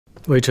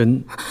微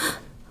臣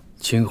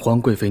请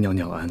皇贵妃娘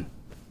娘安。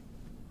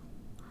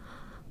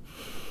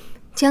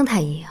姜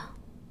太医啊，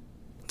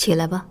起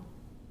来吧。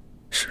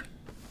是。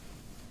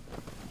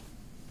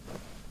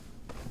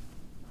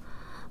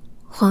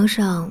皇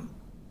上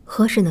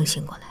何时能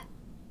醒过来？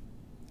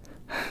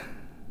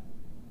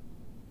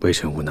微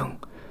臣无能，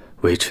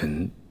微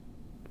臣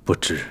不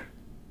知。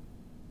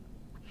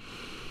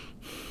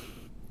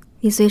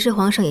你随侍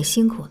皇上也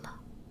辛苦了，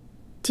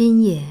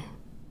今夜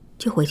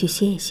就回去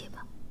歇一歇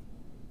吧。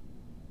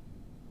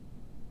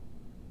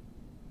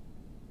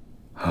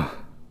啊，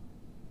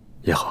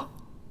也好，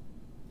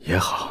也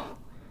好。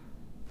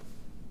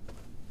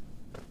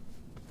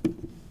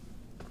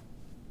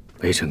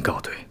微臣告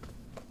退。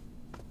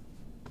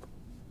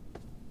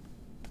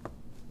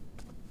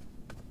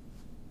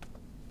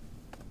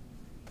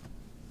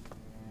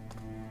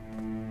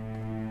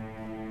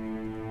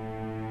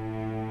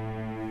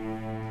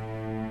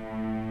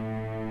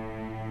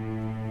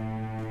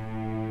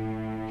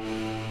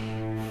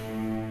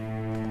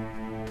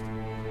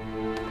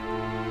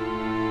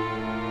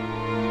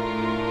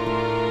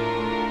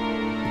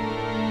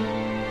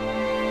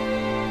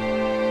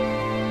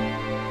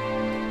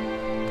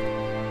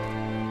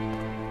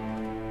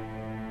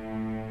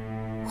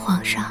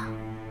皇上，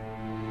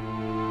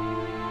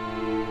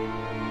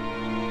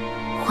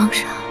皇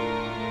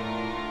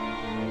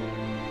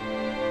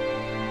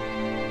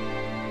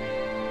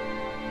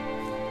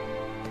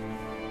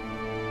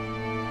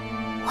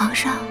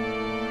上，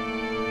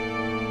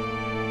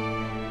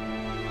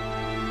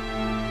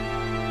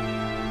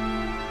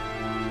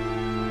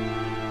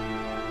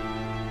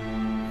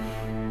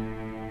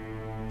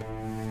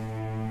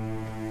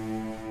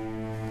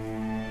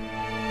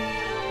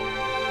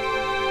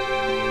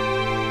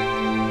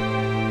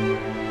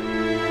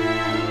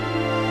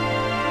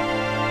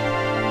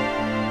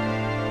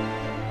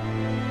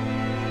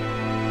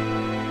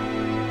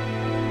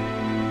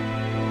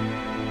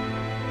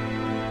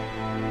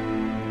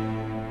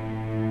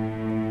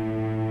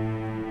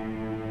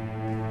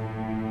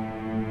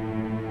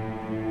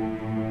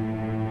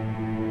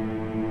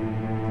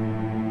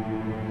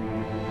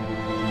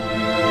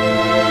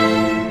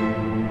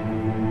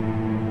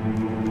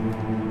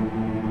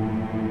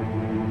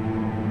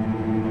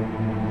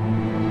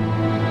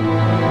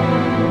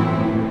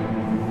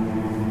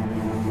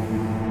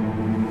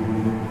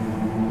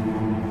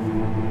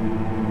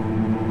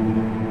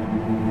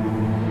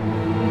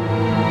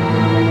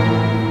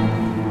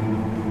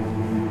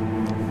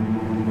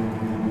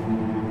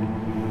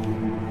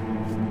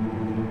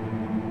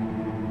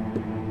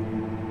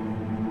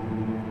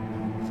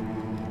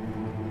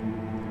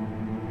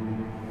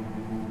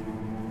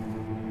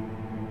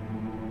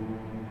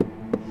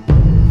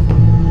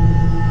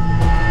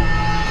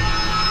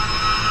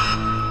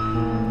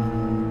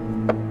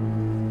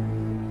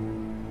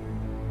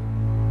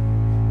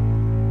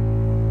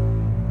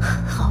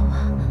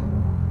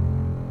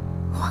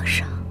皇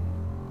上，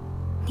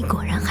你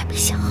果然还没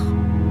想好。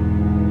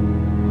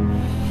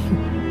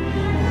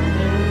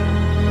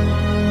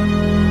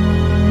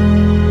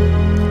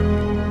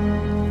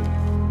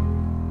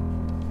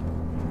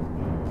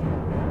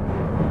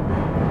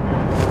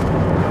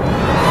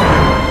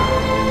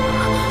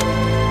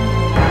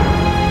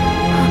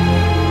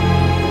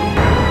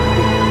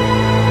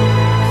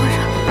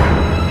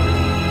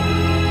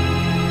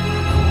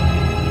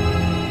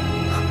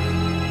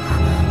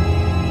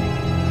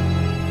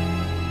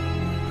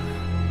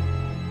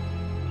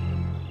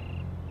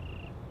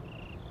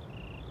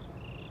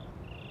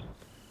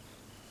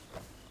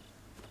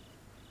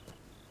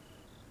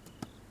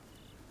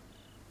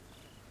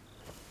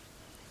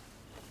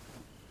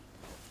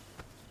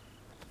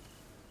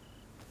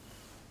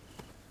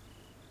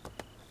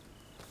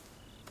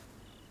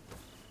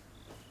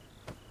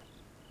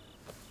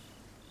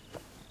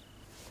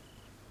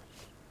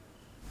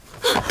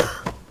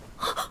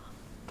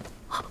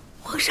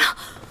皇上，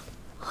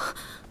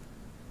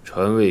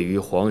传位于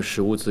皇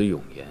十五子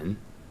永言。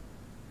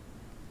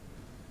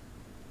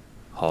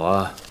好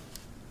啊，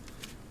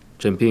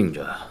朕病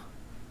着，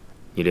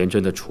你连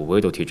朕的储位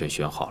都替朕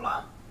选好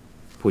了，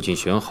不仅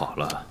选好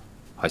了，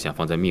还想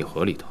放在密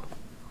盒里头。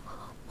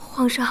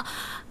皇上，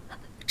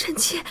臣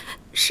妾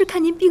是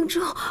看您病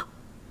重，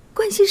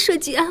关心社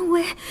稷安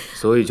危，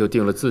所以就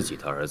定了自己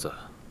的儿子。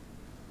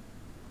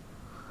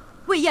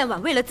魏燕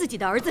婉为了自己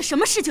的儿子，什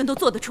么事情都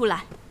做得出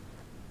来，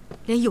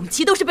连永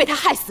琪都是被他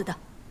害死的。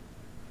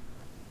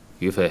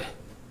于妃，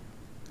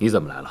你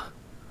怎么来了？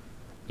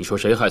你说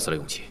谁害死了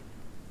永琪？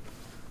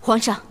皇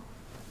上，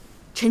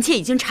臣妾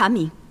已经查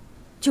明，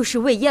就是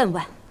魏燕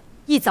婉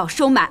一早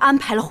收买安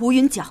排了胡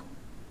云角，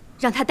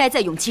让他待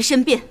在永琪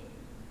身边，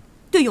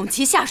对永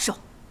琪下手，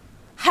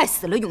害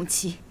死了永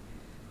琪，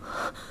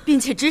并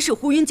且指使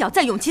胡云角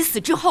在永琪死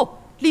之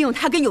后，利用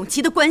他跟永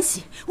琪的关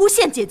系诬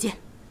陷姐姐。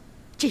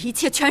这一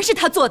切全是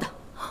他做的。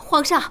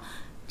皇上，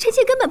臣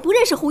妾根本不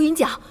认识胡云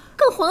角，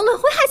更遑论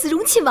会害死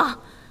荣亲王。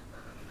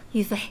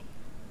于妃，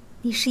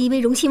你是因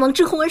为荣亲王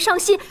之红而伤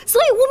心，所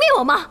以污蔑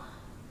我吗？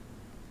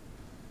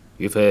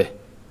于妃，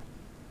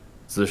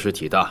兹事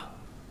体大，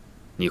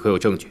你可有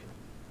证据？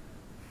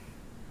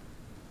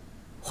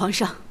皇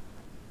上，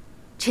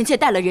臣妾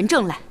带了人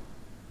证来。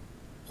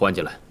换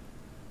进来。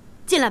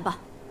进来吧。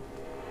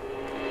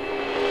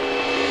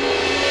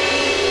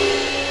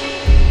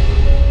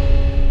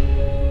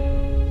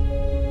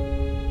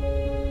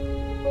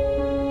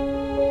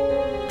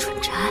春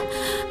蝉，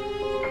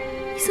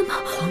你怎么？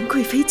皇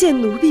贵妃见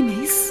奴婢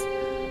没死，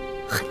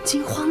很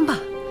惊慌吧？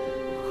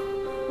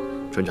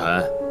春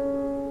蝉，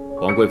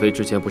皇贵妃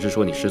之前不是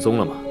说你失踪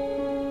了吗？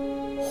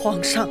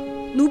皇上，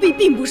奴婢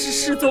并不是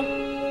失踪，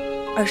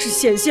而是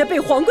险些被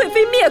皇贵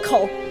妃灭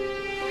口。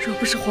若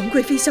不是皇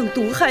贵妃想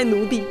毒害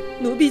奴婢，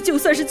奴婢就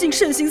算是进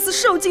慎刑司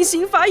受尽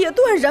刑罚，也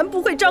断然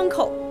不会张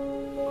口。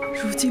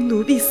如今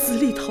奴婢死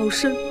里逃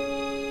生，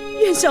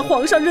愿向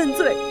皇上认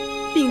罪，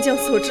并将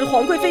所知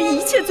皇贵妃一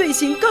切罪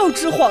行告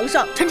知皇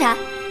上。春蝉，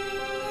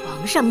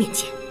皇上面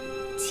前，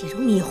岂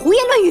容你胡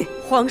言乱语？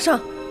皇上，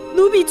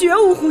奴婢绝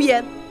无胡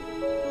言。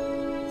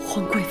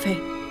皇贵妃，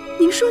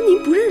您说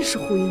您不认识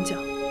胡云皎，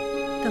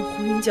但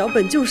胡云皎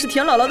本就是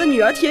田姥姥的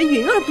女儿田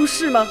云儿，不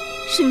是吗？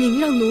是您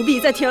让奴婢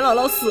在田姥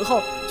姥死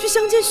后去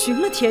乡间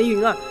寻了田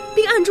云儿，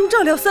并暗中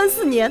照料3、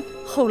4年，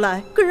后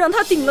来更让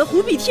她顶了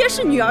胡比贴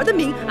氏女儿的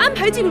名，安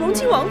排进荣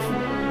亲王府，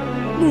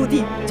目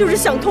的就是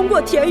想通过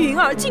田云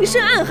儿近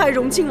身暗害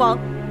荣亲王，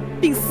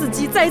并伺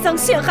机栽赃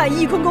陷害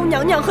翊坤宫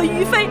娘娘和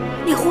于妃。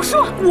你胡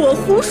说！我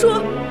胡说！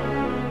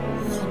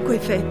皇贵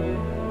妃，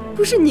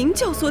不是您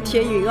教唆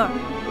田云儿，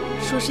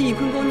说是翊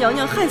坤宫娘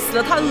娘害死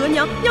了她额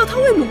娘，要她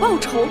为母报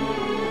仇，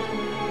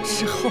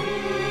之后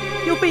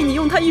又被你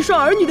用她一双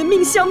儿女的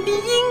命相逼，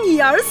因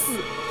你而死。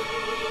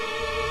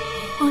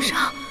皇上，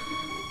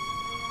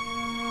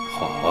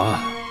好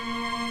啊，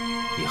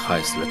你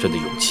害死了朕的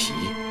永琪，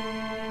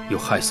又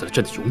害死了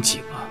朕的永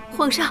景啊！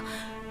皇上，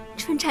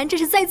春蝉这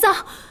是栽赃，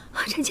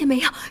臣妾没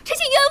有，臣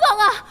妾冤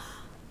枉啊！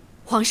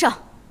皇上，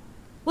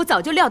我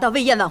早就料到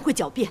魏燕婉会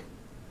狡辩，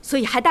所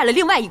以还带了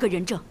另外一个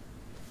人证，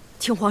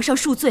请皇上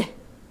恕罪。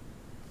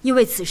因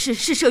为此事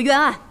涉冤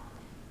案，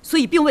所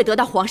以并未得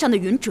到皇上的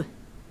允准，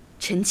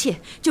臣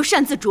妾就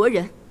擅自着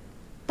人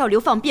到流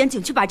放边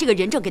境去把这个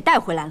人证给带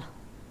回来了。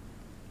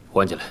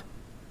换进来。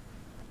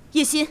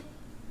叶心，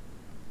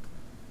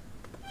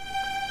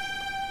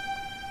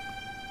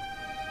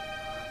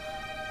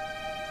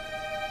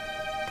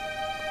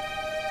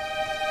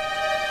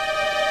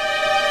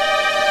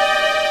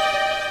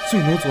罪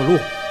奴左路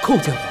叩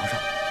见皇上。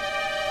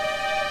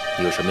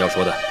你有什么要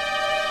说的？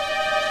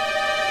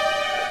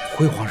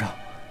回皇上，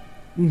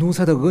奴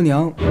才的额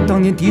娘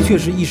当年的确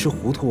是一时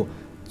糊涂，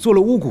做了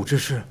巫蛊之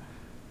事，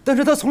但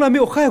是她从来没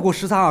有害过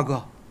13阿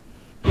哥，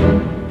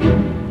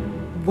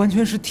完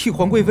全是替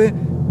皇贵妃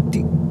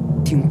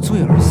顶罪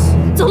而死。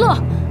左路，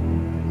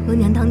额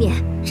娘当年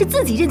是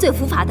自己认罪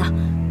伏法的，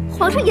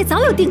皇上也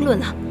早有定论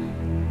了。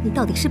你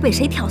到底是被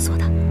谁挑唆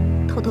的？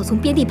偷偷从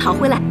边地跑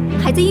回来，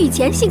还在御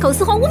前信口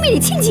雌黄污蔑你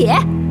亲姐。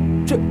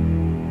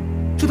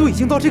这都已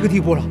经到这个地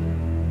步了，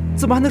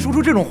怎么还能说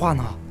出这种话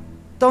呢？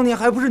当年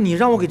还不是你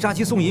让我给扎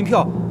七送银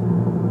票，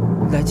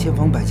来千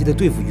方百计地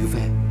对付于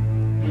妃。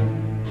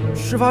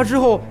事发之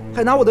后，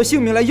还拿我的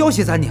性命来要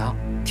挟咱娘，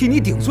替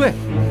你顶罪。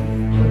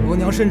额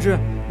娘甚至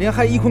连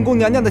害翊坤宫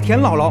娘娘的田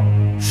姥姥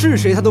是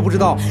谁，她都不知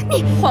道。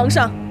你皇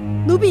上，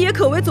奴婢也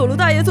可为左路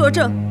大爷作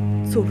证，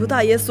左路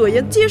大爷所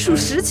言皆属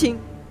实情。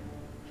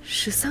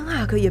13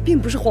阿哥也并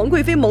不是皇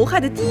贵妃谋害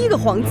的第一个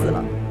皇子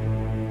了，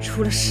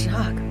除了10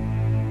阿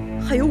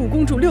哥，还有5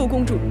公主、6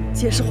公主，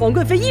皆是皇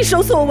贵妃一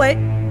手所为。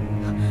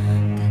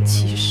但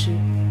其实，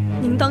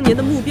您当年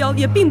的目标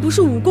也并不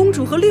是5公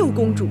主和6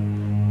公主，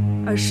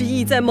而是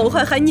意在谋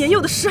害还年幼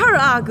的12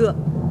阿哥。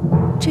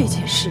这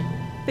件事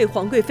被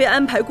皇贵妃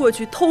安排过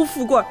去偷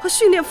富贵和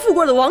训练富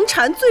贵的王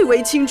禅最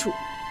为清楚。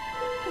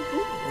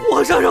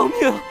皇上饶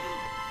命！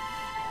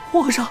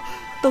皇上，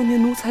当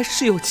年奴才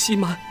是有欺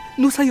瞒，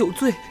奴才有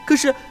罪，可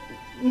是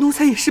奴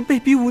才也是被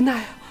逼无奈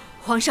啊！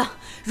皇上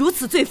如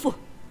此罪妇，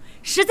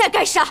实在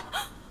该杀。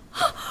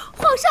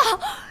皇上，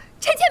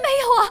臣妾没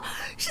有啊，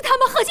是他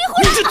们合心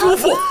胡来。你是毒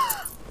妇！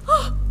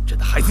朕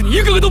的孩子你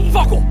一个个都不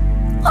放过！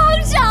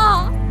皇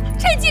上，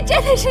臣妾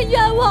真的是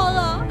冤枉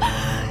啊！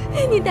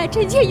你待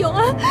臣妾有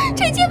恩，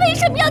臣妾为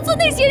什么要做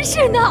那些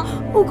事呢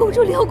？5公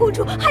主、6公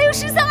主，还有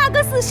13阿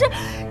哥死时，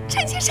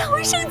臣妾尚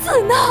未生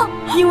子呢。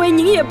因为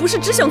您也不是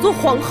只想做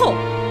皇后，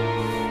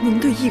您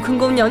对翊坤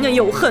宫娘娘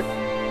有恨，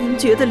您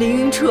觉得凌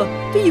云彻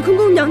对翊坤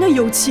宫娘娘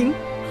有情，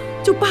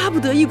就巴不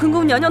得翊坤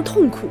宫娘娘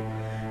痛苦，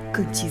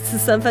更几次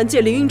3番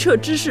借凌云彻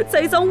之事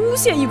栽赃诬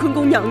陷翊坤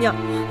宫娘娘。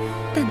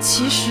但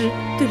其实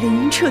对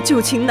凌云彻旧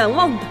情难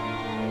忘的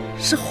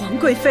是皇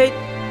贵妃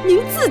您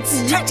自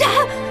己。春蝉，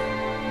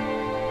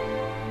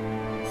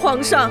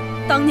皇上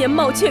当年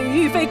冒欠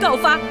于玉妃告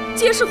发，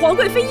皆是皇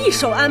贵妃一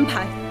手安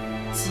排。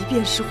即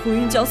便是胡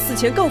云皎死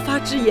前告发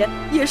之言，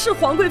也是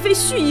皇贵妃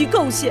蓄意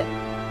构陷，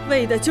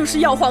为的就是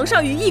要皇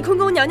上与翊坤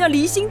宫娘娘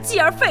离心，继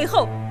而废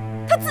后，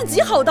她自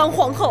己好当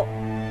皇后。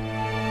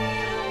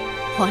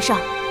皇上，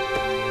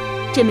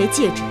这枚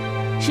戒指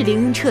是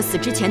凌云彻死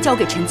之前交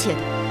给臣妾的，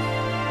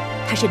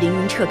它是凌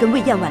云彻跟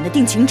魏燕婉的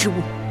定情之物。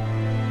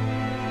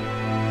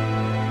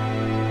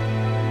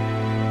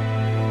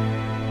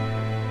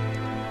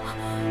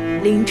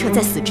凌云彻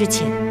在死之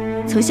前，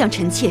曾向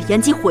臣妾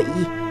言及悔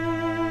意，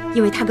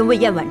因为他跟魏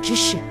燕婉之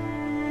事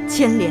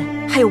牵连，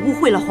还有污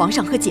秽了皇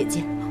上和姐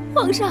姐。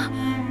皇上，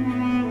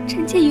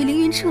臣妾与凌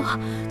云彻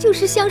就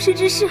是相识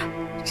之事，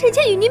臣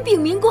妾与您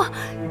禀明过，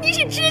您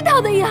是知道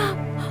的呀。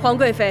皇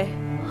贵妃，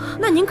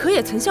那您可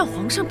也曾向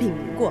皇上禀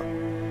明过，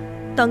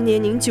当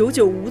年您久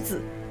久无子，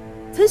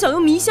曾想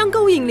用迷香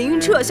勾引凌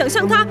云彻，想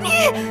向他……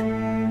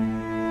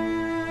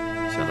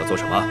想他做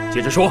什么？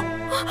接着说。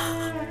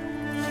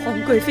皇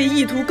贵妃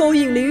意图勾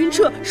引凌云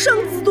彻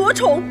生子夺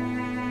宠，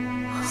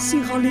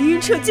幸好凌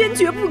云彻坚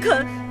决不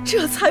肯，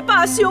这才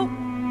罢休。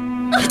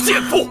你贱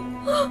妇！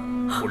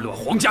混乱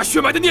皇家血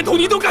脉的念头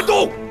你都敢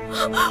动！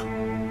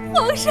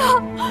皇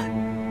上，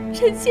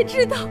臣妾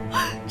知道，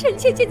臣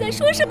妾现在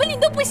说什么您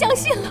都不相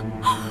信了，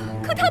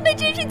可他们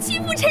真是欺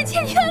负臣妾，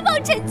冤枉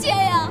臣妾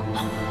呀！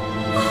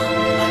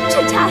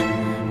春蝉，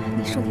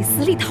你说你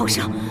死里逃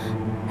生，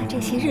那这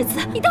些日子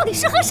你到底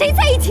是和谁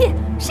在一起？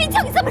谁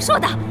叫你这么说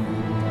的？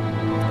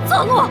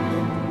佐洛，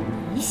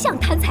你一向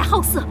贪财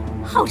好色，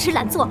好吃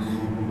懒做，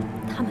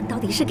他们到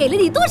底是给了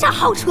你多少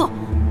好处？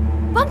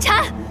王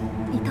禅，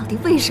你到底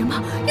为什么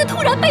又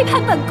突然背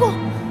叛本宫？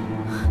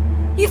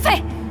于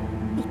妃，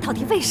你到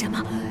底为什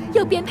么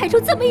要编排出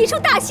这么一出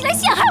大戏来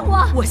陷害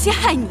我？我陷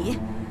害你？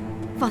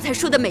方才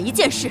说的每一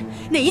件事，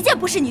哪一件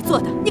不是你做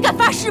的？你敢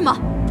发誓吗？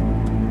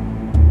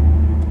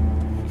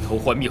你偷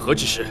换密盒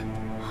之事，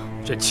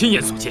朕亲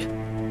眼所见，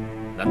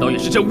难道也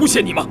是朕诬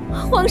陷你吗？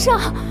皇上，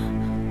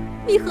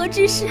密盒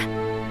之事，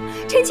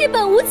臣妾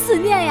本无此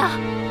念呀。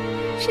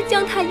是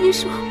姜太医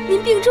说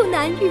您病重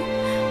难愈，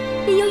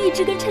您又一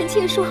直跟臣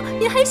妾说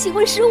您还喜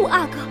欢15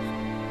阿哥。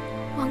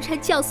王禅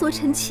教唆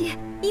臣妾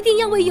一定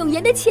要为永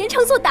言的前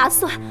程做打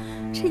算，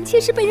臣妾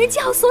是被人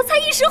教唆才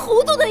一时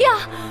糊涂的呀。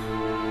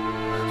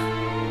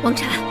王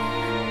禅，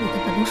你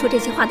跟本宫说这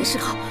些话的时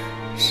候，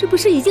是不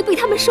是已经被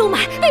他们收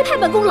买，背叛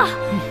本宫了？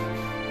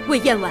魏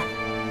燕婉，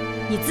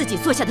你自己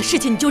做下的事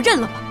情你就认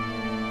了吧，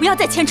不要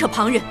再牵扯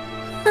旁人。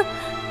哼，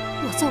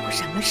我做过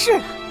什么事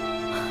了？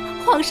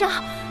皇上，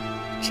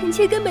臣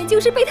妾根本就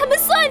是被他们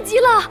算计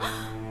了。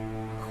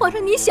皇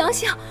上，您想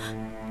想，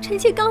臣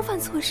妾刚犯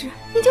错时，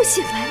您就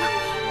醒来了；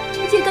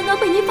臣妾刚刚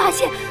被您发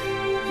现，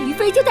于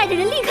妃就带着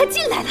人立刻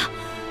进来了。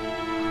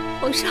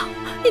皇上，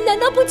您难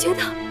道不觉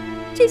得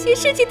这些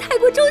事情太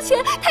过周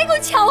全、太过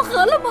巧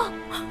合了吗？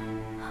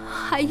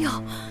还有，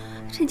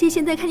臣妾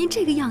现在看您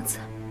这个样子，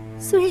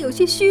虽然有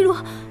些虚弱，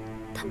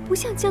但不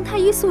像姜太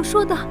医所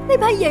说的那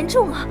般严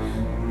重啊。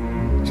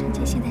臣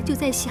妾现在就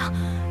在想，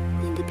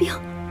您的病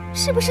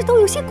是不是都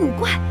有些古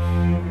怪？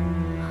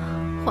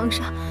皇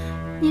上，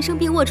您生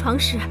病卧床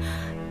时，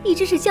一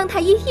直是姜太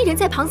医一人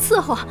在旁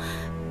伺候，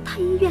太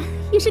医院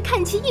也是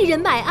看其一人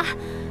买案，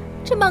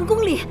这满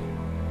宫里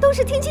都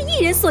是听其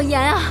一人所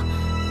言啊。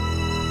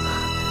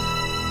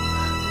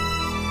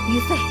于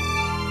妃，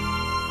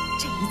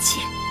这一切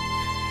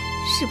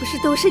是不是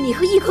都是你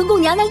和翊坤宫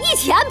娘娘一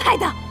起安排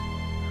的？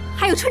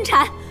还有春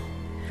蝉，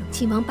荣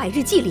亲王百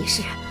日祭礼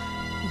时，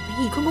你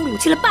被翊坤宫掳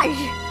去了半日，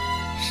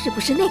是不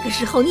是那个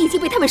时候你已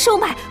经被他们收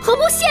买，合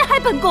谋陷害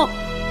本宫？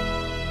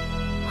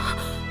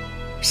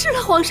是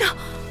了，皇上，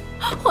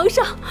皇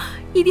上，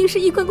一定是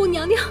翊坤宫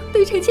娘娘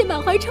对臣妾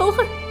满怀仇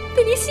恨，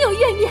对您心有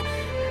怨念，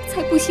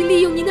才不惜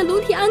利用您的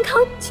龙体安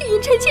康去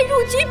引臣妾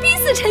入局，逼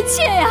死臣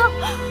妾呀！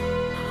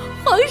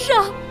皇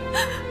上，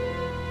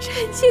臣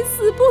妾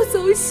死不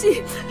走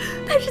心，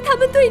但是他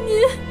们对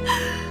您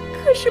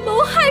可是谋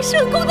害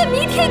圣宫的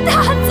弥天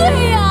大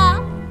罪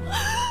呀！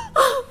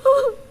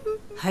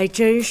还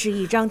真是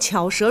一张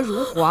巧舌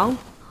如簧、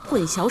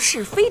混淆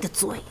是非的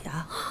嘴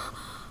呀！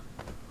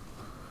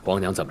皇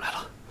娘怎么来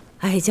了？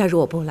哀家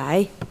若不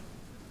来，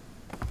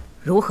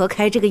如何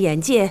开这个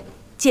眼界，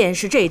见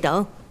识这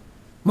等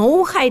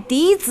谋害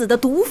嫡子的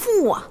毒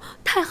妇啊？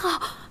太后，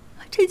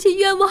臣妾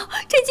冤枉，臣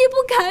妾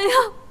不敢呀！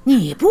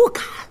你不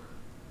敢？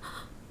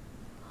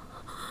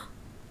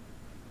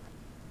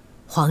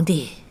皇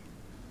帝，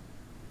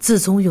自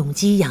从永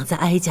基养在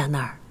哀家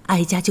那儿，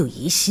哀家就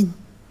疑心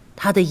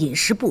他的饮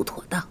食不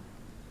妥当。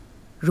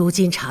如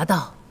今查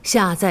到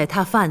下在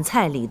他饭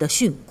菜里的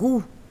菌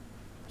菇，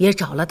也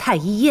找了太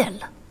医验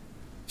了，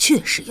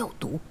确实有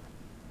毒。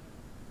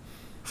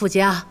傅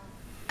家，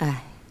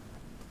哎，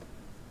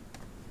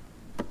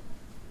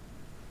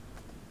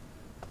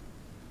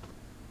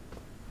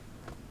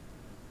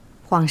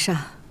皇上，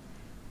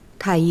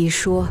太医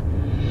说，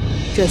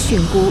这菌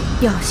菇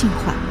药性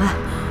缓慢，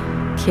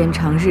天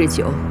长日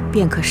久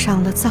便可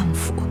伤了脏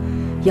腑，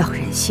要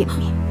人性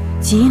命，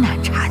极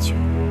难察觉。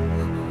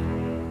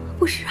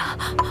不是啊，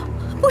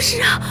不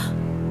是啊，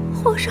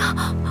皇上，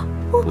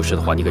不是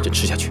的话，你给朕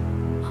吃下去。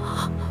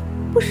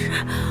不是，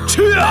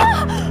吃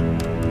啊！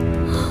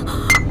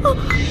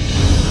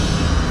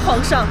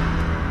皇上，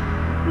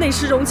那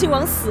时荣亲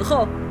王死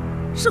后，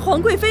是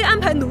皇贵妃安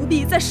排奴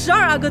婢在12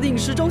阿哥的饮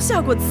食中下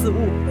过此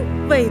物，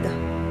为的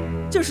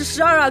就是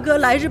12阿哥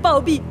来日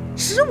暴毙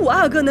，15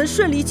阿哥能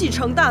顺利继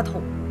承大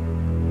统。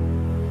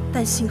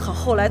但幸好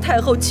后来太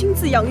后亲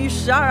自养育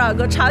12阿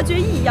哥，察觉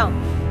异样，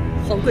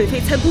皇贵妃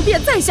才不便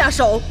再下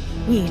手。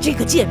你这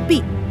个贱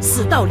婢，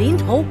死到临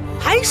头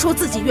还说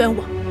自己冤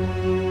枉。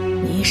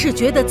你是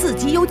觉得自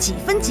己有几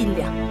分斤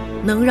两，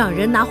能让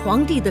人拿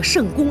皇帝的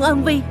圣功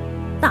安危、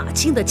大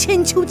清的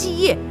千秋基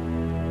业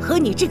和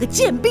你这个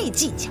贱婢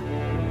计较？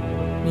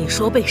你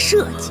说被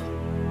设计，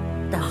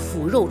但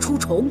腐肉出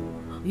虫，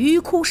鱼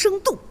枯生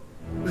肚。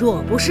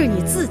若不是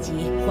你自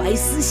己怀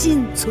私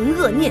心、存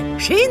恶念，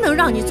谁能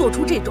让你做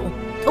出这种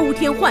偷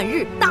天换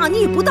日、大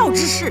逆不道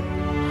之事？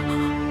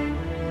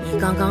你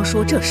刚刚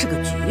说这是个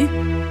局，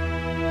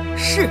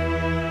是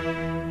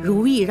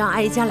如意让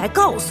哀家来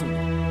告诉你，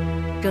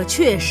这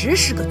确实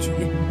是个局。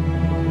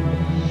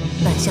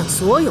但像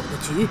所有的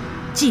局，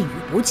进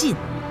与不进，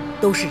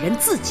都是人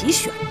自己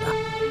选的。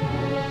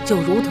就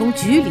如同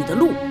局里的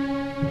路，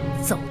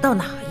走到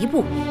哪一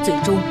步，最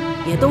终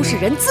也都是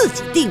人自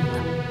己定的，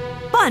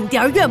半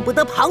点怨不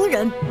得旁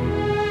人。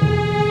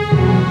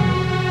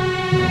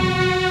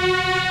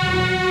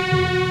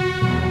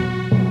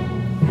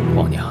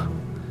皇娘，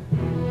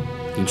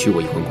您去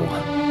过一魂宫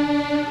啊？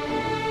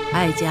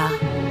哀家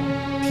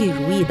替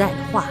如意带了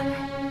话来，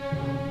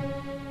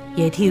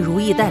也替如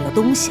意带了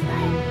东西来。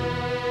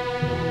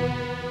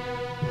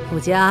傅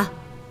家，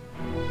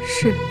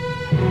是。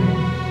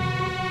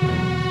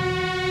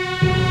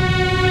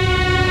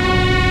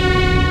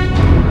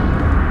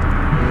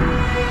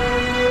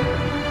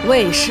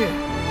魏氏，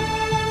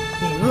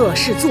你恶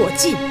事做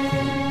尽，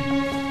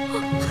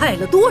害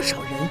了多少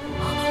人，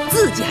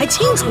自己还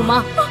清楚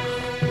吗？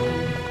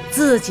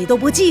自己都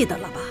不记得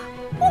了吧？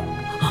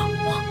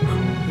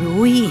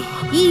如意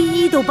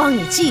一一都帮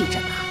你记着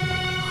呢。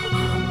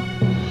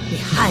你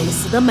害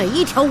死的每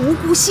一条无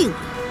辜性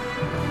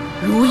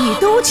命，如意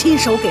都亲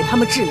手给他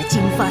们治了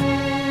经幡。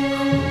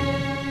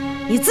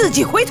你自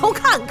己回头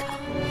看看，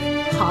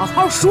好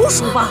好数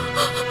数吧。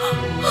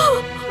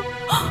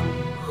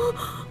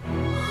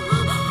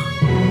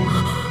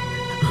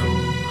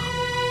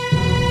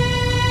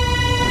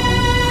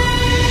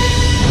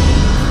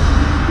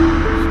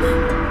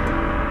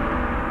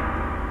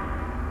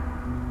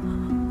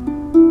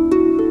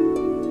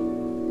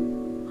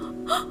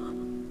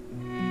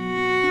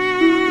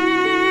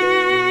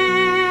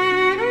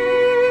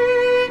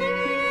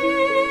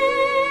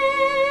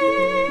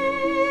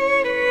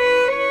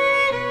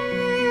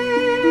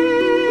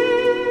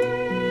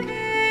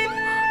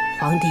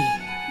皇帝，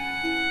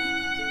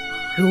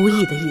如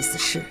意的意思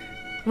是，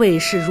魏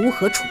氏如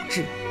何处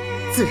置，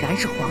自然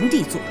是皇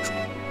帝做主。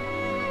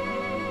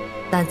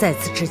但在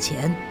此之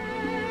前，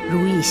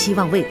如意希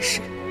望魏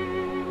氏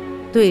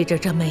对着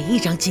这每一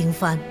张经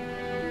幡，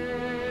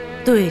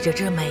对着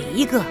这每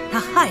一个他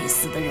害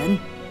死的人，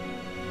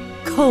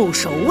叩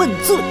首问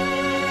罪，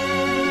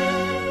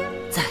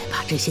再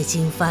把这些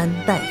经幡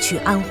带去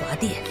安华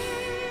殿，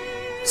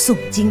诵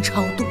经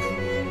超度，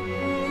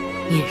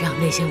也让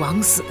那些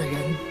枉死的人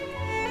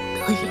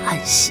得以安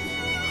息。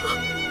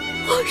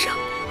皇上，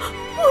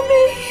我没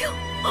有。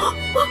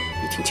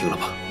你听清了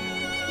吗？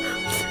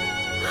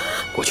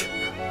过去，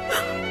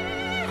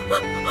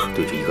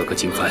对着一个个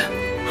经幡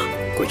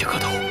跪着磕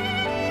头。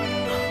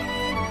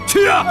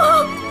去啊！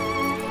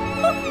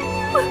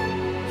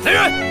来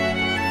人！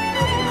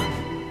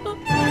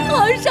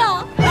皇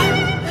上，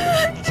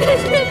臣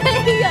妾没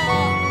有，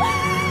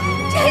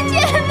臣妾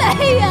没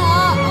有。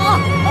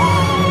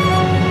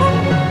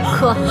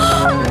可。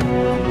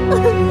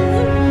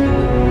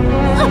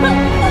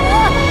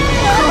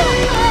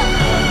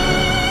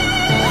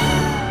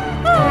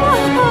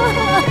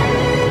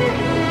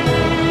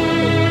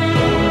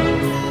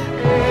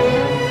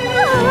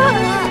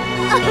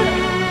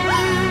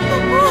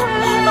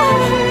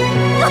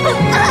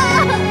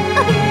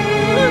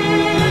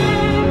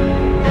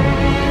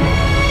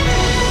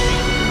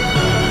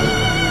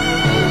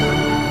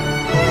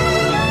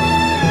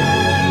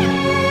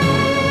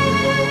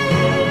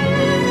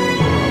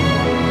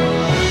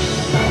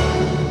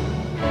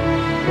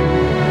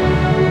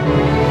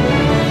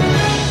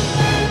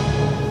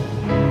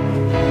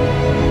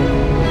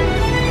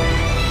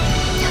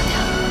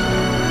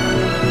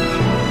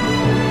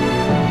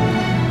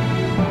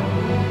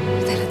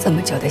这么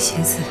久的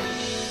心思，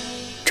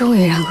终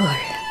于让恶人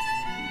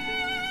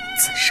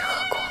自食恶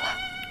果了。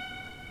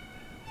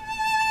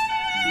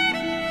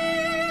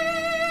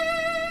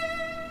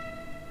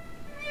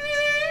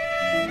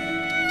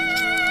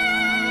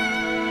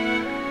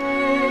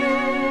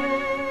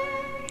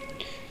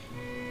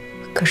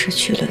可是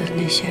去了的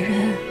那些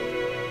人，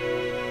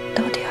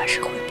到底还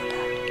是回不来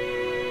了。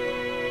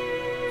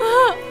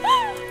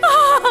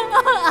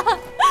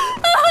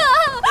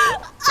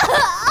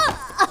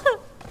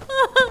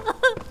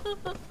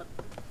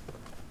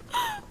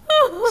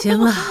行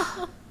了，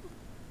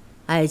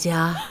哀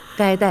家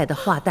该带的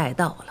话带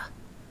到了，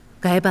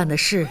该办的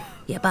事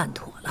也办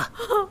妥了，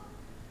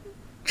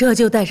这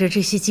就带着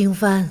这些经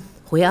幡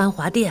回安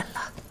华殿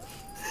了。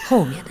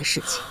后面的事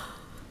情，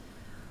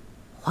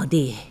皇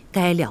帝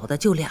该了的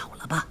就了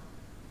了吧。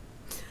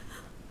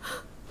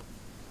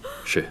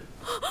是。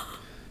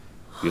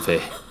于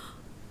妃，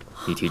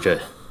你替朕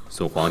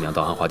送皇娘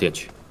到安华殿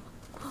去。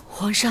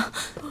皇上，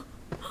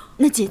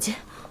那姐姐，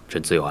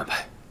朕自有安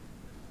排。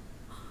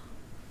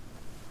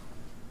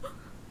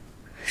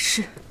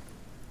是。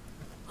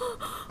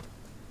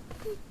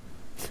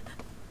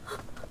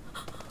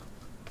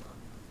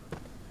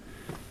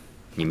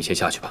你们先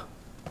下去吧。